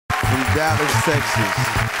Dallas, Texas.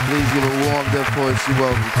 Please give a warm deaf voice and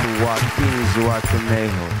welcome to Joaquin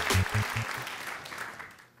Zihuatanejo.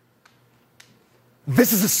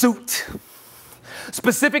 This is a suit.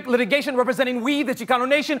 Specific litigation representing we, the Chicano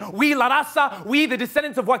nation, we, La Raza, we, the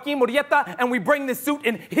descendants of Joaquin Murrieta, and we bring this suit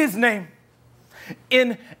in his name. In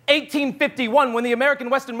 1851, when the American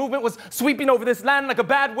Western movement was sweeping over this land like a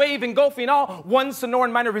bad wave engulfing all, one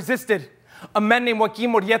Sonoran miner resisted. A man named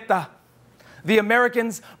Joaquin Murrieta. The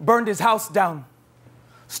Americans burned his house down,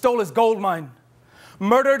 stole his gold mine,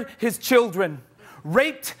 murdered his children,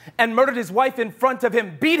 raped and murdered his wife in front of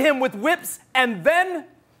him, beat him with whips, and then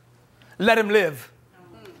let him live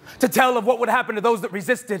to tell of what would happen to those that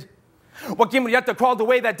resisted. Joaquin Murrieta crawled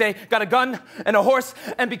away that day, got a gun and a horse,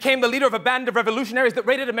 and became the leader of a band of revolutionaries that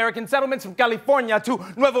raided American settlements from California to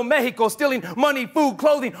Nuevo Mexico, stealing money, food,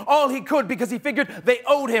 clothing, all he could because he figured they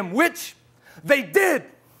owed him, which they did.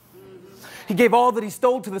 He gave all that he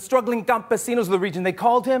stole to the struggling campesinos of the region. They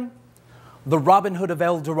called him the Robin Hood of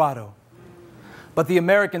El Dorado. But the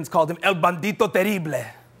Americans called him El Bandito Terrible.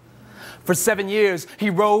 For 7 years, he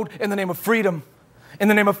rode in the name of freedom, in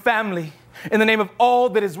the name of family, in the name of all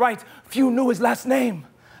that is right. Few knew his last name.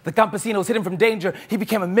 The campesinos hid him from danger. He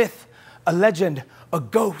became a myth, a legend, a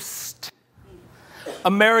ghost.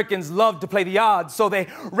 Americans loved to play the odds, so they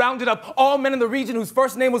rounded up all men in the region whose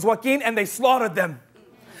first name was Joaquin, and they slaughtered them.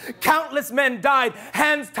 Countless men died,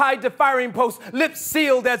 hands tied to firing posts, lips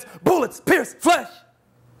sealed as bullets pierced flesh,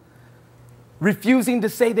 refusing to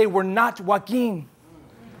say they were not Joaquin.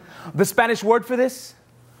 The Spanish word for this?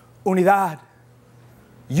 Unidad.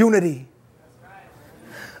 Unity.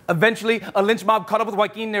 Eventually, a lynch mob caught up with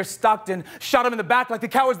Joaquin near Stockton, shot him in the back like the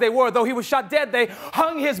cowards they were. Though he was shot dead, they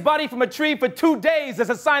hung his body from a tree for 2 days as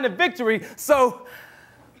a sign of victory. So,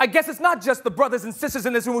 I guess it's not just the brothers and sisters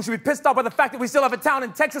in this room who should be pissed off by the fact that we still have a town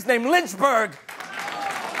in Texas named Lynchburg.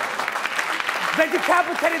 They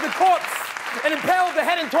decapitated the corpse and impaled the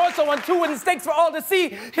head and torso on 2 wooden stakes for all to see.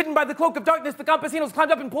 Hidden by the cloak of darkness, the campesinos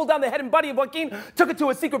climbed up and pulled down the head and body of Joaquin, took it to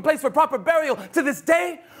a secret place for proper burial. To this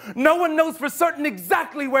day, no one knows for certain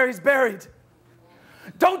exactly where he's buried.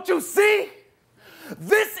 Don't you see?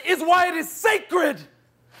 This is why it is sacred.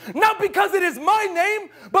 Not because it is my name,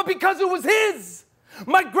 but because it was his.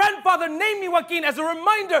 My grandfather named me Joaquin as a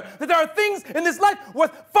reminder that there are things in this life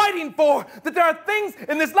worth fighting for, that there are things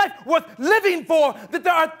in this life worth living for, that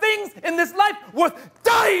there are things in this life worth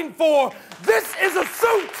dying for. This is a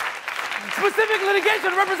suit. Specific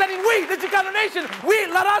litigation representing we, the Chicano nation, we,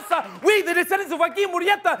 La Raza, we, the descendants of Joaquin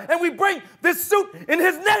Murrieta, and we bring this suit in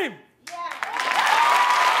his name.